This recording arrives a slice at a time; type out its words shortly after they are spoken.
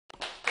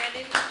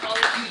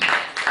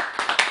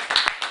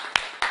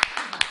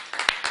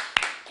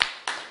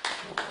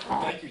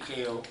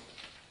detail.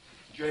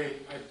 Jay,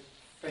 I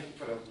thank you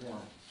for that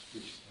warm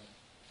speech.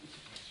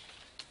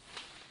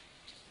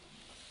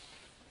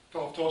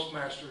 Fellow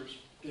Toastmasters,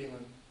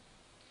 Galen,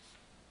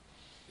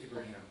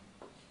 Abraham,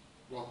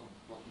 welcome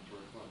to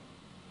our club.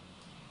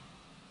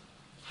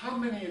 How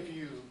many of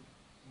you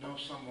know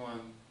someone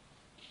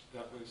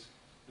that was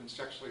been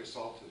sexually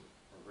assaulted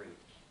or raped?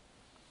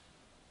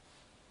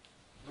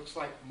 Looks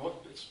like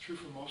it's true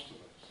for most of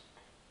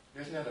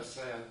us. Isn't that a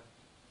sad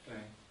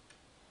thing?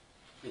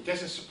 It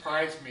doesn't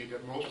surprise me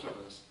that most of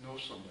us know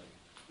somebody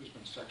who's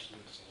been sexually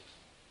assaulted.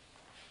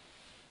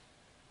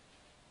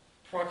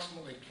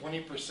 Approximately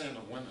 20%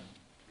 of women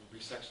will be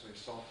sexually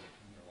assaulted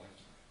in their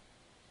lifetime.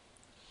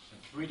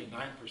 And 3 to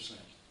 9%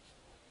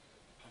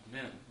 of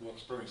men will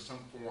experience some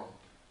form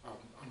of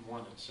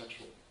unwanted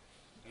sexual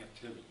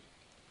activity.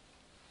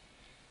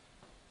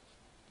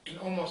 In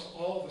almost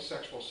all the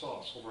sexual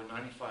assaults, over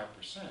 95%,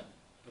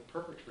 the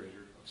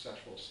perpetrator of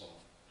sexual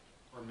assault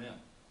are men.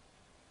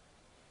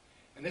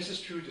 And this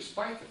is true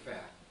despite the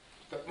fact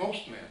that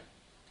most men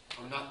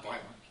are not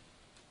violent.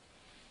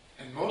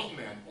 And most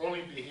men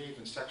only behave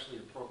in sexually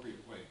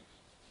appropriate ways.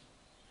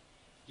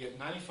 Yet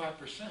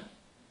 95%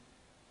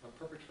 of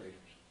perpetrators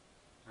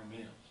are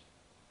males.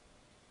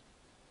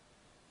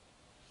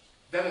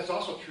 That is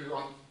also true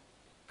on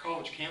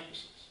college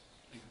campuses.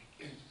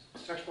 And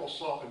sexual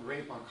assault and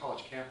rape on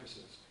college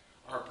campuses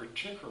are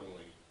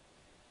particularly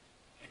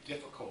a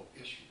difficult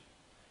issue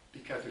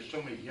because there's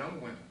so many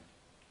young women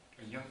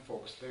and young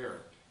folks there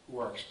who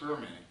are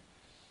experimenting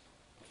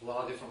with a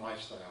lot of different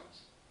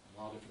lifestyles,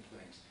 a lot of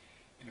different things,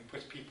 and it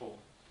puts people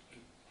at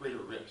greater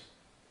risk.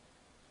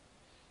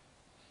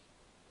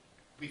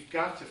 We've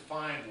got to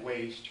find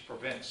ways to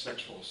prevent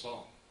sexual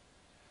assault.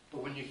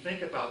 But when you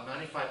think about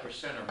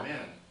 95% are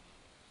men,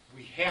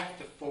 we have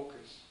to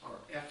focus our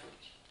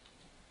efforts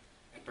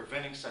at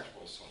preventing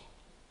sexual assault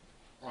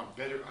on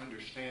better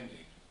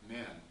understanding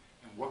men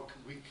and what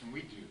can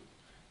we do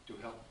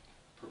to help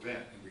prevent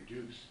and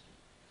reduce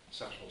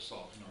sexual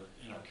assault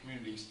in our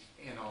communities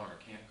and on our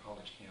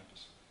college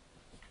campuses.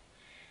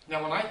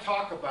 Now, when I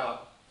talk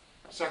about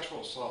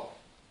sexual assault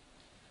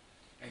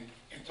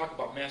and talk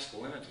about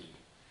masculinity,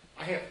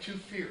 I have two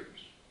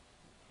fears.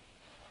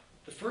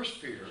 The first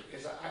fear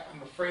is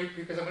I'm afraid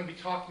because I'm going to be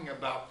talking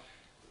about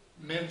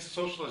men's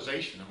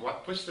socialization and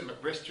what puts them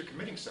at risk to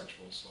committing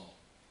sexual assault.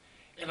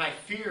 And I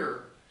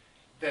fear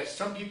that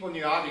some people in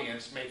the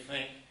audience may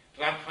think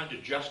that I'm trying to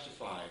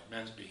justify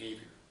men's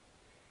behavior.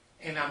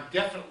 And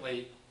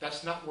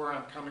that's not where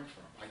I'm coming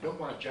from. I don't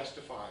want to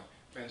justify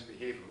men's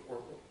behavior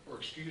or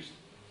excuse them.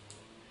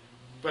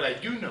 But I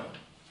do know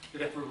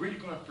that if we're really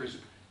going to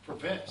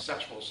prevent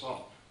sexual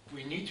assault,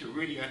 we need to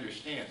really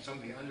understand some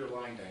of the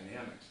underlying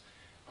dynamics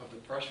of the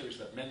pressures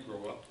that men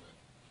grow up with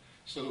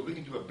so that we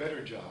can do a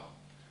better job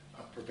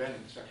of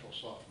preventing sexual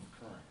assault from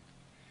occurring.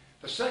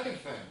 The second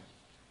thing,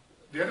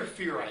 the other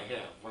fear I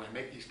have when I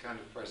make these kind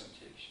of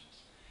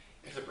presentations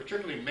is that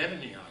particularly men in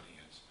the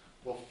audience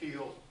will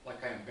feel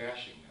like I am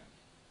bashing them.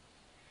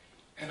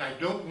 And I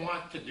don't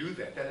want to do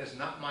that. That is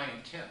not my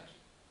intent.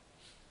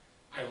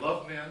 I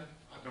love men.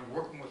 I've been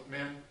working with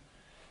men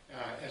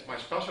as my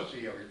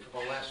specialty area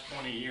for the last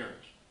 20 years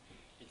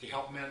to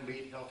help men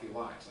lead healthy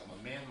lives. I'm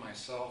a man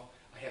myself.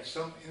 I have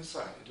some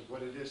insight into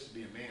what it is to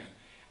be a man.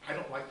 I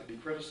don't like to be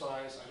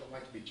criticized. I don't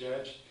like to be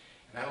judged.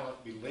 And I don't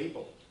like to be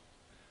labeled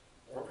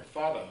or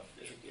thought of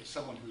as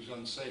someone who's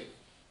unsafe.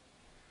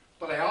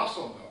 But I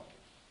also know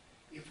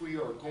if we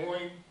are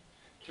going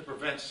to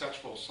prevent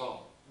sexual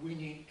assault, we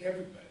need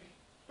everybody.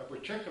 But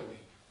particularly,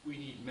 we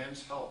need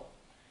men's help.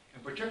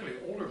 And particularly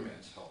older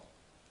men's help.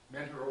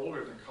 Men who are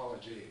older than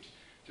college age.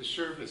 To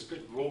serve as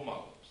good role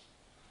models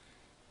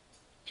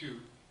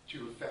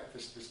to affect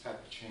this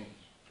type of change.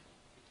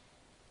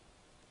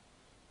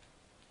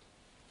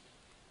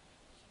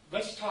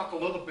 Let's talk a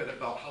little bit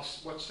about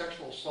what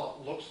sexual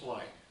assault looks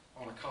like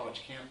on a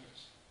college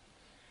campus.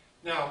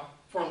 Now,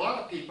 for a lot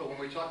of people, when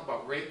we talk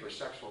about rape or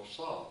sexual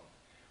assault,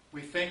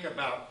 we think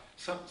about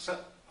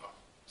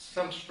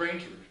some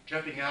stranger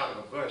jumping out of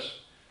a bush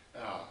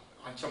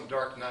on some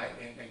dark night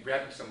and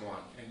grabbing someone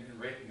and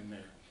raping them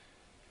there.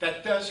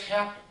 That does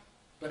happen,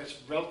 but it's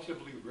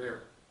relatively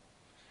rare.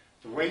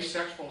 The way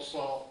sexual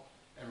assault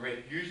and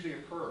rape usually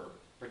occur,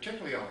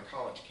 particularly on a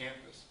college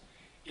campus,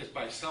 is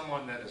by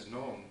someone that is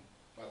known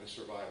by the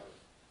survivor.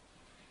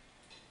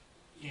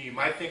 You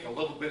might think a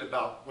little bit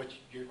about what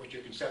your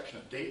conception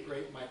of date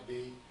rape might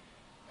be.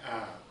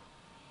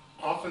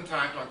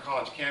 Oftentimes on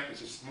college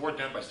campus, it's more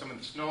done by someone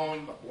that's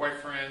known, a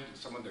boyfriend,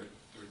 someone they're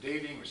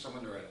dating, or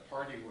someone they're at a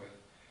party with.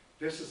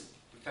 This is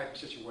the type of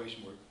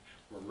situation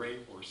where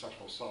rape or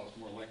sexual assault is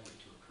more likely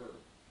to occur.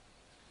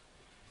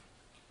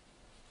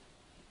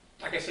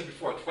 Like I said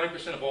before,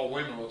 20% of all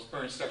women will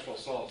experience sexual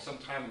assault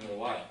sometime in their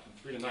life, and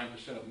 3 to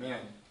 9% of men.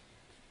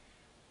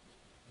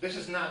 This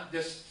is not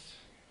just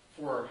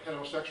for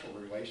heterosexual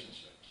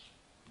relationships.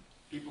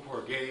 People who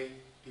are gay,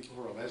 people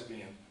who are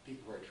lesbian,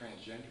 people who are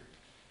transgender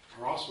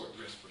are also at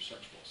risk for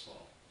sexual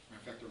assault. In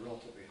fact, they're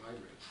relatively high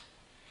risk.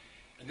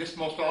 And this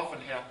most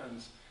often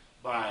happens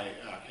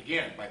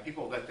again, by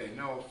people that they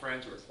know,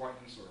 friends or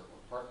acquaintances or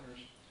partners.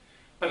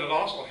 But it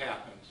also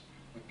happens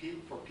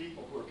for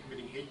people who are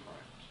committing hate crimes.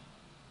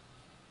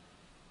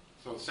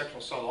 So sexual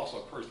assault also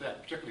occurs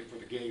that, particularly for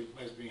the gay,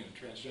 lesbian, and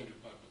transgender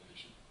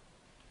population.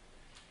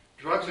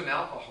 Drugs and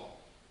alcohol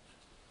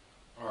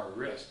are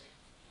a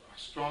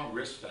strong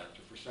risk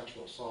factor for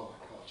sexual assault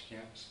on college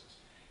campuses.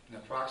 And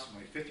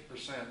approximately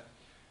 50%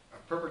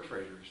 of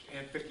perpetrators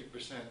and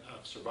 50%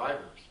 of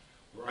survivors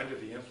were under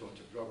the influence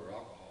of drug or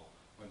alcohol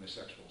when the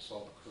sexual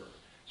assault occurred.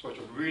 So it's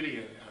a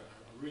really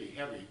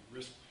heavy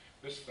risk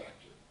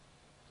factor.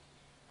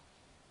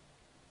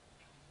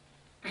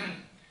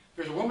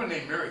 There's a woman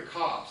named Mary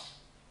Koss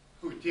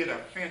who did a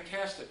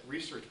fantastic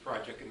research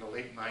project in the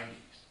late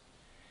 90s.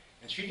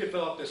 And she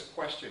developed this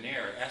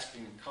questionnaire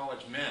asking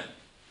college men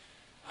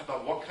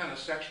about what kind of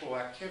sexual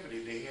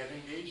activity they had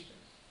engaged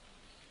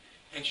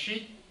in. And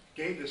she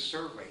gave this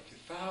survey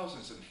to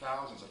thousands and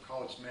thousands of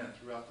college men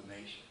throughout the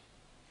nation.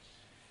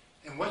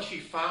 And what she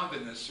found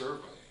in this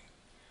survey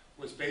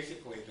was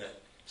basically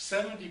that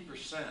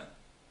 70%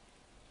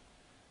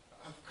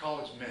 of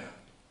college men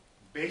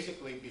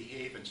basically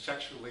behave in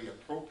sexually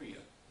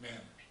appropriate manners.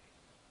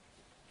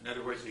 In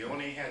other words, they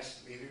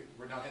either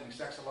were not having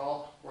sex at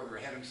all, or they were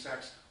having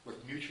sex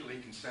with mutually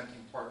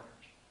consenting partners,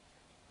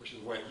 which is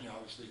the way,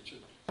 obviously it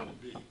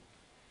should be.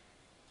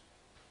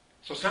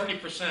 So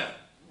 70%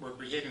 were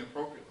behaving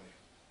appropriately.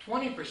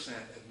 20%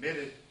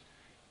 admitted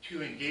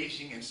to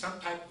engaging in some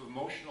type of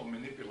emotional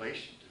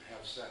manipulation to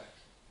have sex.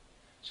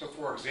 So,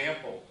 for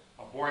example,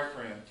 a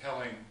boyfriend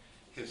telling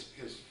his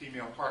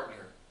female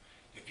partner,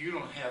 if you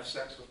don't have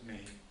sex with me,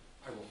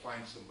 I will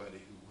find somebody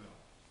who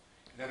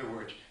will. In other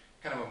words,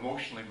 kind of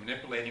emotionally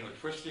manipulating or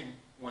twisting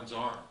one's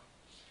arm.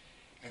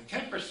 And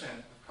 10%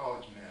 of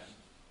college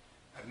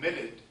men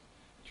admitted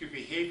to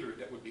behavior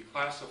that would be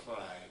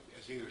classified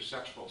as either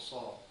sexual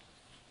assault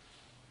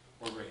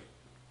or rape.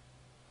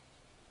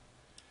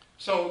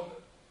 So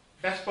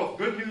that's both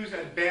good news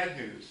and bad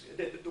news.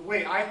 The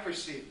way I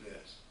perceive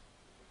this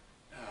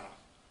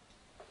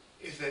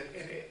is that,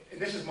 and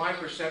this is my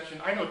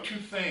perception, I know two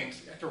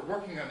things. After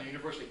working on the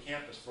university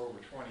campus for over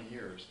 20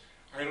 years,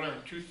 I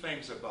learned two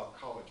things about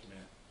college men.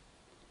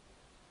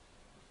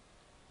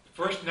 The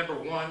first, number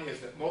one,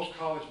 is that most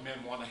college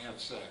men want to have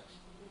sex.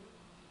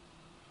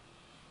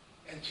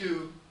 And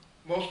two,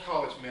 most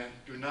college men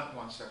do not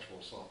want sexual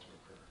assault to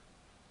occur.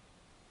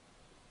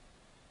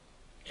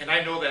 And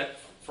I know that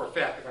for a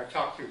fact if I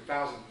talk to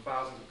thousands and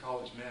thousands of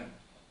college men.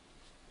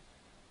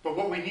 But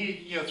what we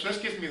need, so this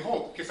gives me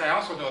hope, because I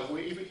also know that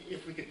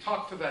if we could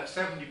talk to that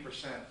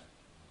 70%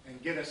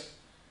 and get us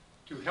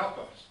to help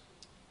us,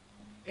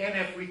 and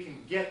if we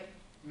can get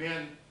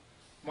men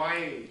my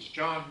age,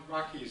 John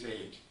Rocky's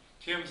age,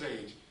 Tim's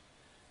age,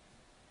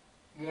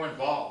 more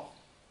involved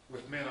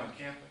with men on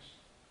campus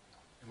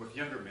and with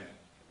younger men,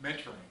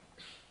 mentoring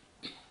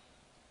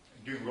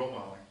and doing role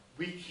modeling,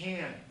 we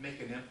can make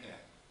an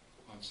impact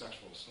on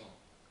sexual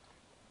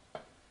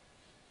assault.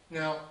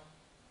 Now,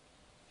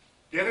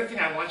 the other thing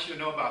I want you to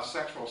know about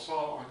sexual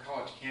assault on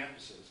college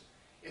campuses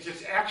is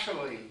it's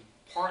actually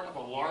part of a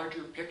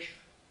larger picture.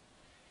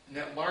 And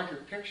that larger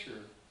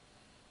picture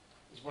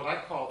is what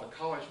I call the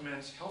college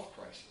men's health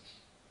crisis.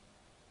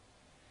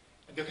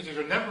 And because there's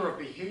a number of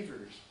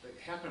behaviors that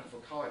happen for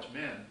college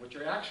men, which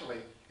are actually,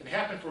 and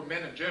happen for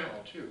men in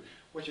general too,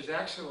 which is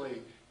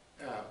actually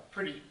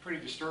pretty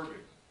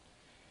disturbing.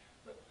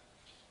 But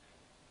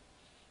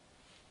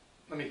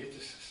let me get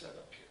this set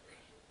up here.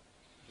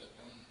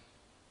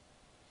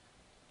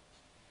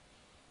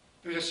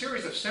 There's a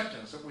series of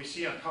symptoms that we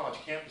see on college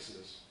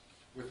campuses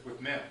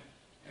with men.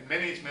 And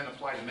many of these men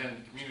apply to men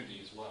in the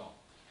community as well.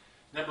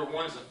 Number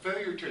one is a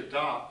failure to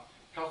adopt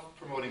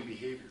health-promoting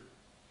behavior.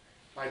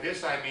 By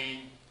this I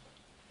mean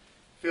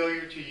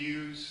failure to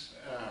use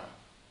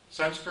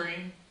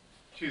sunscreen,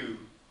 to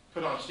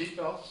put on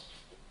seatbelts,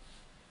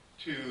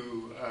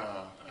 to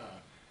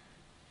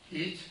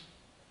eat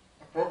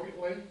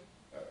appropriately,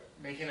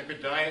 maintain a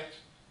good diet,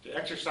 to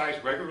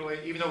exercise regularly.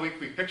 Even though we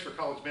picture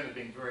college men as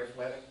being very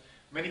athletic,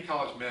 many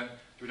college men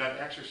do not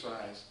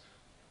exercise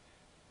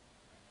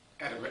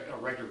at a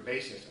regular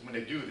basis. And when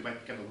they do, they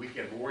might become a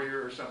weekend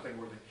warrior or something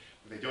where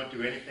they don't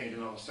do anything,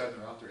 and all of a sudden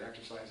they're out there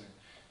exercising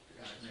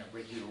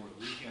regular over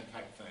the weekend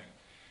type thing.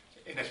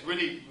 And this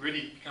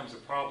really becomes a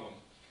problem,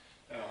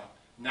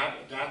 not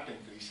adapting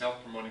to these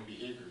health-promoting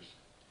behaviors.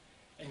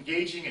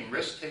 Engaging in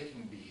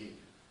risk-taking behavior.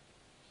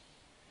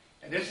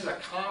 And this is a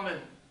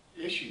common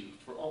issue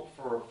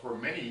for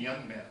many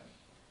young men,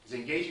 is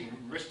engaging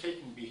in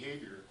risk-taking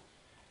behavior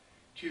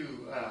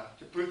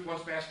to prove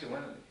one's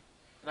masculinity.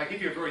 And I'll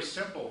give you a very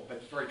simple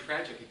but very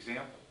tragic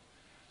example.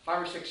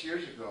 5 or 6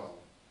 years ago,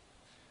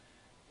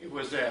 it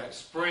was a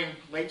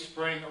late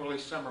spring, early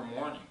summer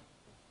morning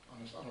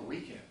on a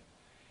weekend.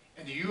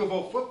 And the U of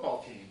O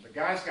football team, the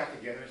guys got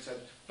together and said,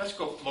 let's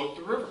go float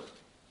the river.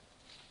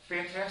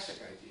 Fantastic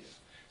idea.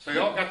 So they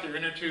all got their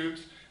inner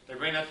tubes, they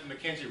ran up the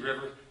McKenzie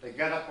River, they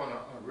got up on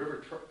a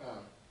river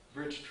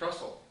bridge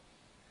trestle,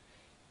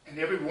 and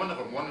every one of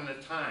them, one at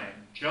a time,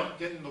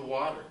 jumped in the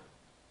water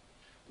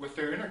with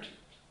their inner tubes.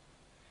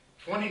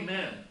 20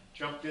 men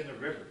jumped in the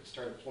river and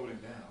started floating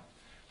down.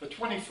 The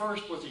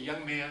 21st was a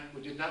young man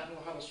who did not know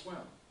how to swim.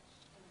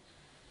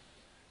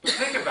 But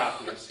think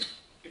about this.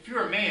 If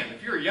you're a man,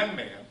 if you're a young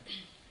man,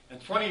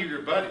 and 20 of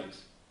your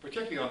buddies,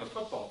 particularly on the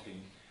football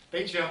team,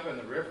 they jump in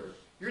the river,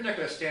 you're not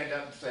going to stand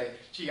up and say,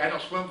 gee, I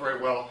don't swim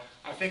very well.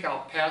 I think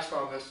I'll pass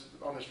on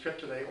this trip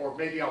today, or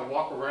maybe I'll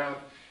walk around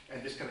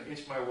and just kind of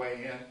inch my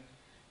way in.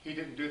 He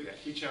didn't do that.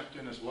 He jumped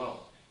in as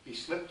well. He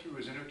slipped through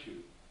his inner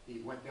tube. He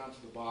went down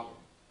to the bottom,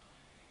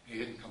 and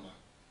he didn't come up.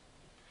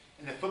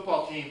 And the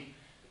football team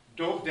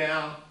dove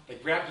down. They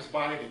grabbed his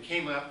body. They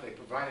came up. They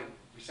provided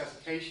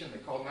resuscitation. They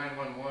called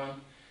 911,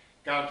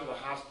 got him to the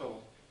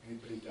hospital,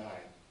 but he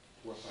died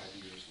 4 or 5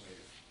 years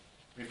later.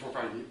 I mean, 4 or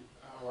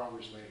 5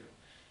 hours later.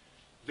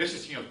 This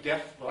is,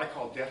 death, what I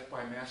call death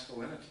by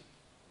masculinity.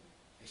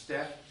 It's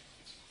death.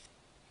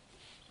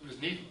 It was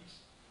needless.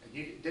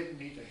 It didn't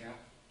need to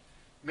happen.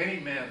 Many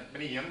men,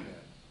 many young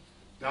men,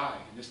 died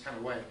in this kind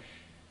of way.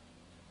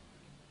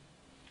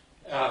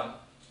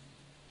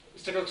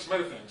 Let's take a look at some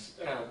other things.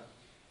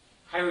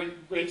 Higher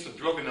rates of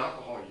drug and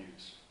alcohol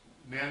use.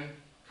 Men,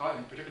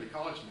 particularly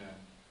college men,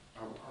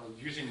 are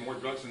using more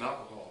drugs and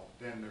alcohol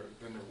than their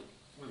women,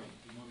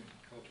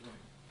 college women.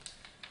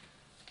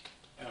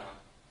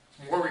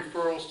 More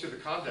referrals to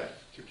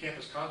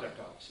campus conduct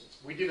offices.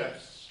 We did a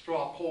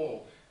straw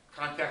poll,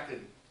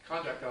 contacted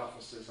conduct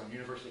offices on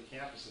university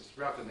campuses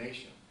throughout the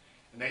nation,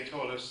 and they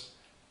told us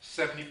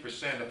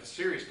 70% of the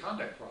serious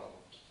conduct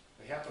problems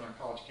that happen on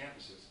college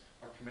campuses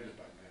are committed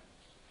by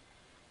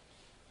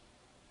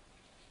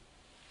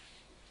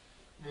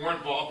men. More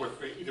involved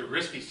with either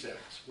risky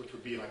sex, which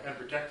would be like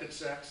unprotected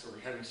sex, or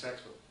having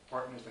sex with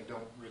partners they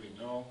don't really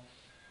know,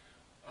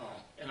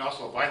 and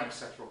also violent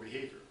sexual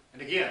behavior.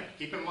 And again,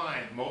 keep in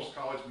mind, most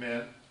college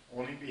men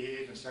only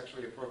behave in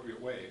sexually appropriate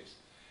ways.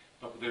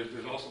 But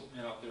there's also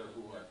men out there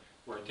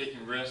who are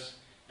taking risks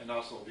and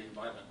also being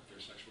violent with their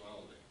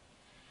sexuality.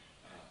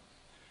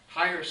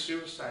 Higher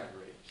suicide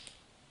rates.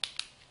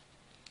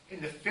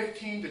 In the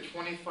 15 to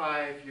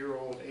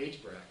 25-year-old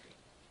age bracket,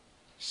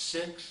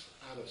 6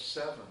 out of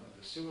 7 of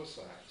the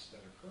suicides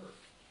that occur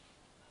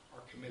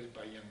are committed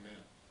by young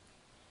men.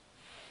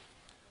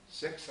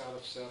 6 out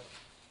of 7.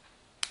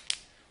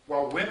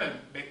 While women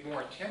make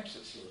more attempts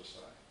at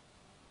suicide,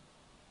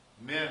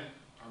 men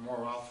are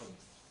more often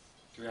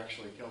to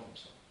actually kill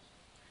themselves.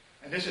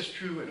 And this is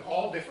true in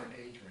all different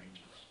age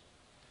ranges.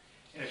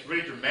 And it's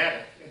really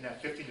dramatic in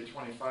that 15 to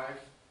 25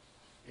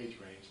 age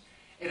range.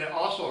 And it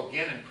also,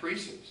 again,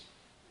 increases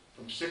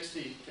from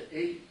 60 to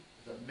 80.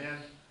 The men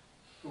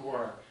who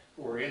are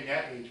in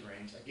that age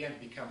range, again,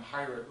 become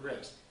higher at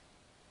risk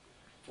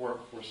for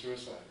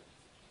suicide.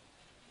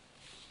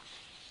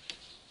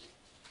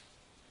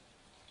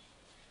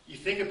 You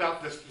think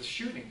about the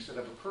shootings that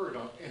have occurred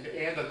and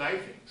the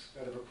knifings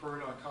that have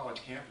occurred on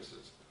college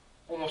campuses.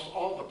 Almost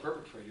all the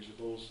perpetrators of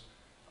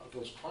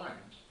those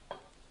crimes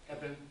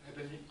have been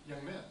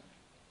young men.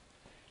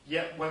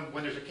 Yet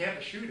when there's a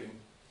campus shooting,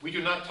 we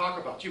do not talk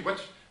about, gee,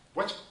 what's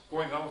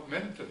going on with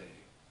men today?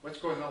 What's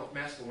going on with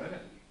masculinity?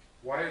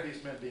 Why are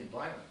these men being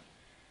violent?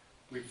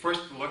 We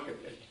first look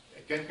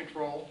at gun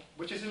control,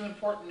 which is an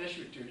important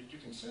issue to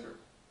consider.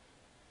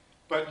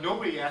 But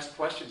nobody asks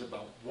questions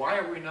about why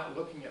are we not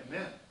looking at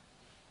men?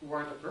 Who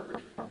are the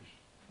perpetrators?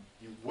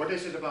 What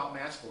is it about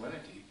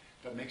masculinity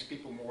that makes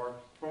people more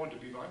prone to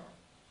be violent?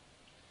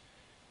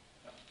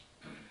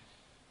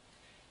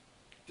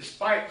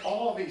 Despite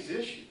all these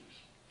issues,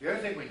 the other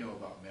thing we know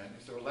about men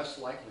is they're less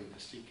likely to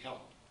seek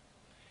help.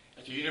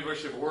 At the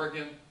University of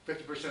Oregon,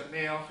 50%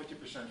 male,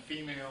 50%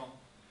 female.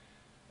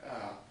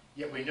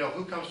 Yet we know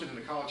who comes into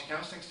the College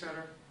Counseling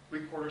Center.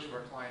 3/4 of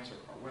our clients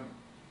are women.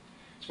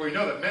 So we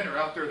know that men are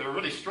out there that are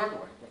really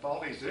struggling with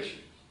all these issues,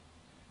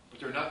 but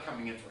they're not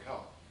coming in for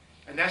help.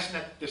 And that's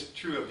not just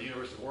true of the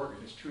University of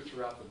Oregon. It's true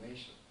throughout the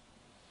nation.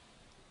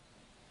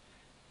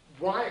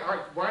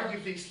 Why do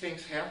these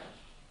things happen?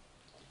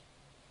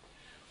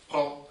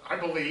 Well, I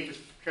believe it's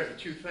because of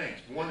 2 things.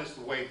 One is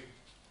the way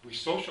we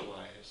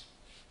socialize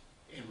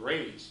and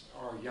raise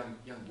our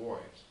young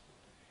boys.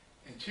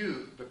 And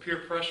 2, the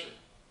peer pressure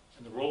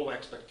and the role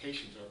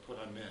expectations that are put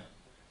on men.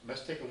 And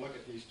let's take a look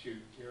at these 2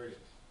 areas.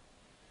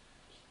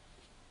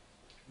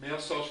 Male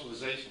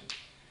socialization.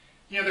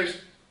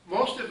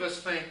 Most of us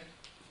think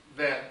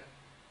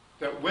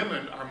that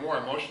women are more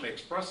emotionally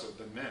expressive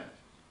than men.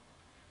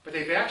 But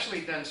they've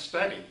actually done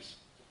studies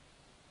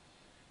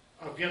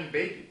of young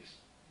babies,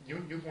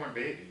 newborn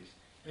babies,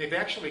 and they've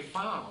actually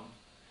found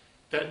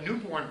that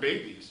newborn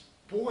babies,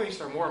 boys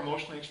are more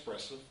emotionally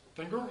expressive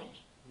than girls.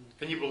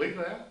 Can you believe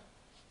that?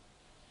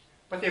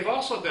 But they've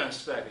also done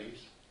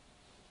studies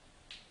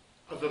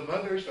of the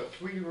mothers of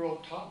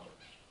 3-year-old toddlers.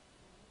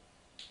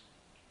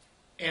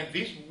 And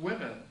these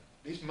women,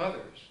 these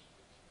mothers,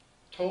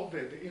 told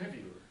the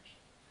interviewers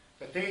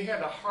that they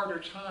had a harder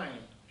time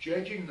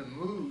judging the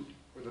mood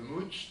or the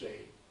mood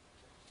state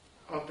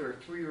of their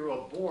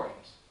 3-year-old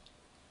boys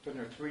than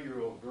their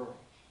 3-year-old girls.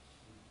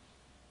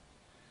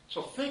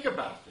 So think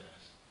about this.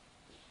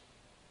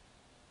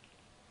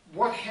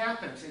 What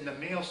happens in the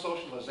male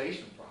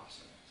socialization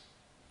process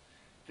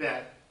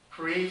that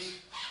creates,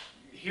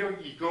 here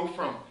you go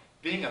from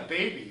being a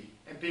baby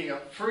and being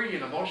free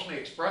and emotionally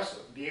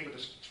expressive, being able to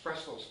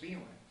express those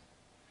feelings,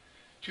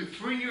 to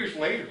 3 years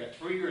later, at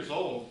 3 years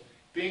old,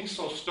 being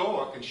so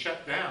stoic and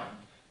shut down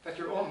that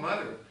your own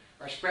mother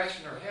are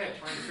scratching her head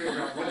trying to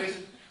figure out what is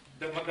it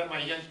that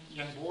my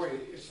young boy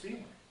is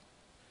feeling.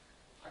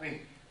 I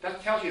mean,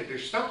 that tells you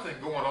there's something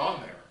going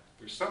on there.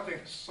 There's something,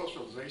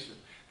 socialization,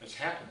 that's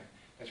happening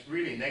that's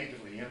really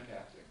negatively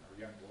impacting our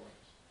young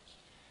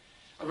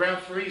boys.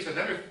 Around 3 is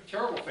another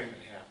terrible thing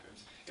that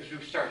happens, is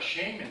we start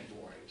shaming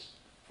boys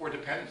for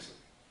dependency.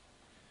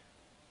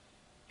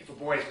 If a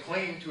boy is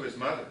clinging to his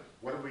mother,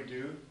 what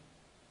do?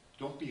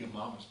 Don't be a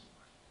mama's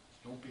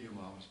boy. Don't be a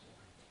mama's boy.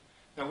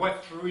 Now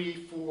what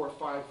 3, 4,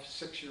 5,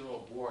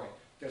 6-year-old boy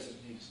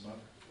doesn't need his mother?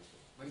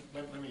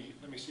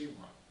 Let me see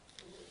one.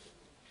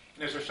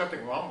 And is there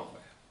something wrong with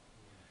that?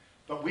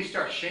 But we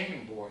start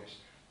shaming boys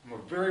from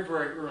a very,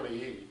 very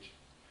early age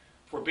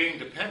for being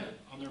dependent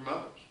on their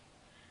mothers,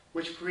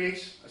 which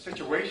creates a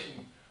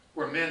situation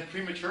where men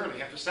prematurely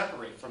have to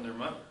separate from their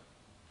mother.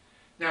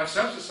 Now, in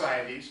some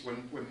societies,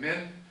 when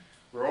men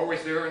were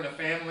always there in the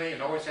family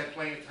and always had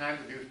plenty of time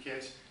to be with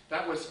kids,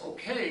 that was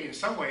okay in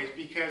some ways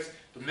because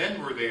the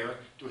men were there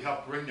to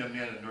help bring them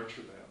in and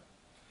nurture them.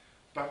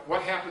 But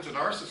what happens in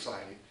our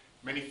society,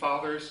 many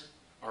fathers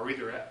are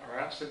either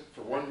absent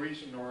for one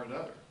reason or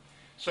another.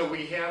 So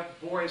we have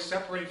boys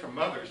separating from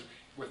mothers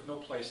with no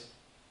place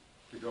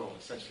to go,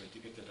 essentially, to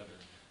get that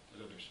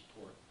other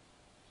support.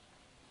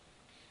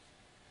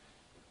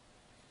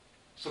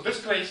 So this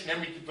creates, and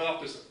then we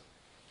develop this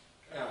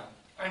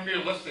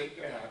unrealistic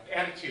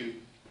attitude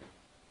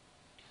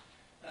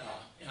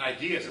and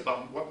ideas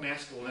about what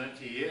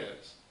masculinity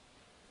is.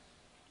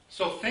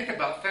 So think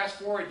about, fast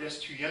forward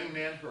this to young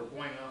men who are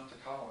going off to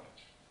college.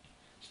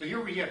 So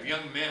here we have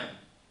young men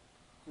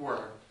who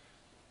are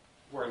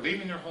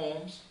leaving their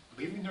homes,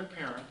 leaving their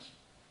parents,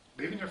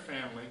 leaving their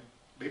family,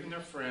 leaving their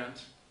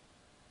friends,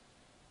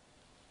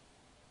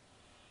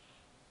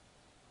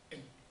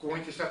 and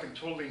going to something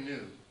totally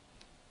new.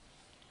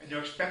 And they're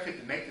expected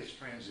to make this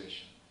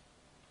transition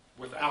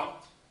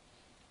without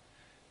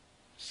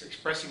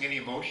expressing any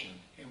emotion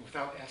and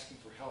without asking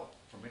for help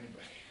from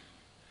anybody.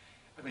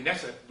 I mean,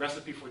 that's a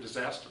recipe for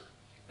disaster.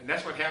 And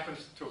that's what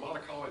happens to a lot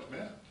of college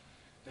men.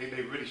 They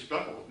really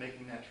struggle with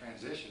making that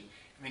transition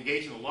and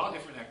engage in a lot of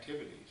different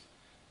activities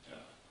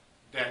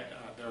that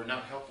are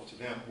not helpful to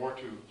them or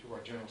to our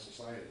general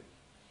society.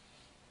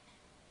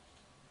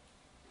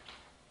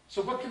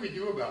 So what can we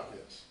do about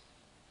this?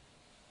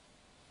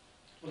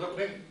 Well,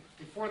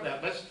 before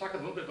that, let's talk a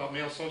little bit about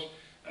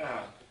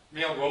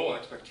male role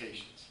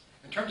expectations.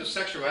 In terms of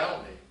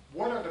sexuality,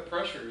 what are the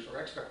pressures or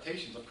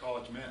expectations of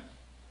college men?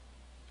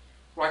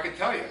 Well, I can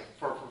tell you,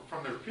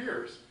 from their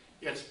peers,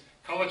 it's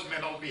college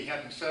men ought to be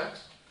having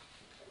sex.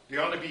 They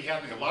ought to be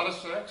having a lot of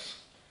sex.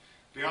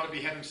 They ought to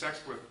be having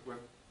sex with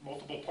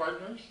multiple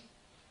partners.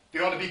 They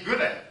ought to be good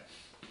at it,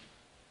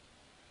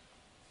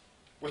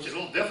 which is a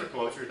little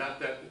difficult if you're not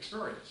that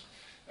experienced.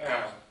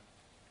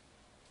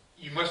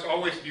 You must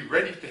always be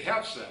ready to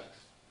have sex.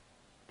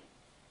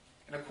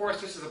 And of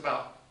course, this is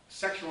about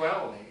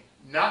sexuality,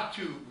 not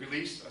to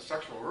release a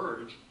sexual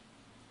urge,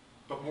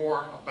 but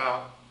more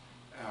about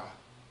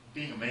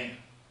being a man,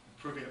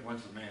 proving that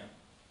one's a man.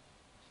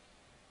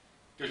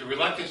 There's a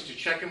reluctance to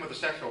check in with a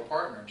sexual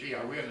partner. Gee,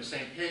 are we on the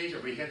same page? Are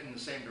we heading in the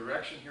same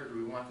direction here? Do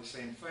we want the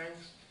same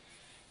things?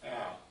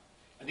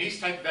 And these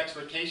type of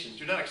expectations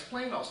do not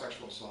explain all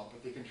sexual assault,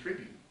 but they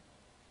contribute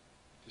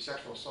to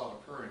sexual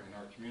assault occurring in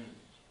our communities.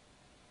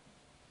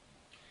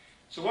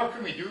 So what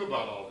can we do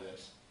about all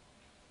this?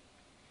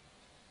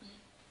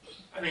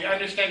 I mean,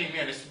 understanding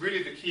men is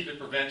really the key to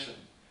prevention.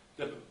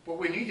 What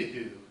we need to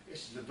do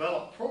is to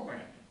develop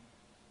programming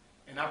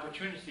and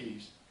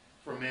opportunities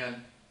for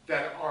men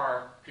that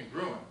are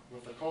congruent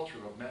with the culture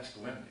of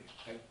masculinity.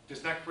 That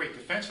does not create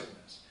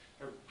defensiveness,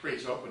 it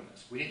creates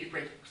openness. We need to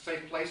create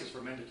safe places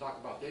for men to talk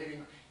about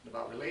dating,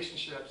 about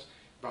relationships,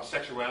 about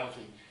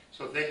sexuality,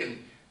 so they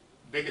can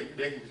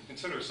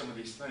consider some of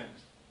these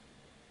things.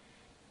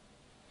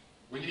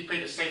 We need to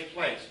create a safe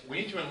place. We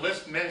need to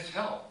enlist men's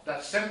help. That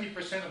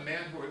 70% of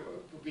men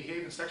who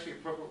behave in sexually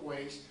appropriate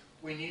ways,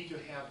 we need to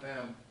have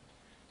them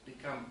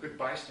become good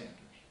bystanders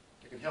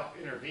that can help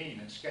intervene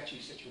in sketchy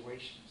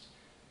situations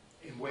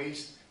in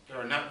ways that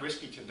are not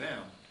risky to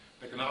them,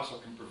 but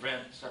can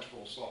prevent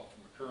sexual assault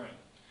from occurring.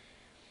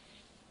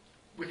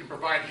 We can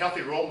provide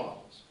healthy role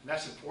models, and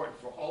that's important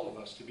for all of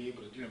us to be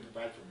able to do and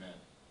provide for men.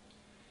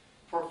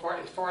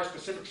 As far as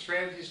specific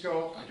strategies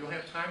go, I don't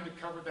have time to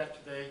cover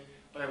that today,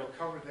 but I will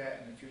cover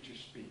that in a future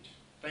speech.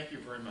 Thank you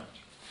very much.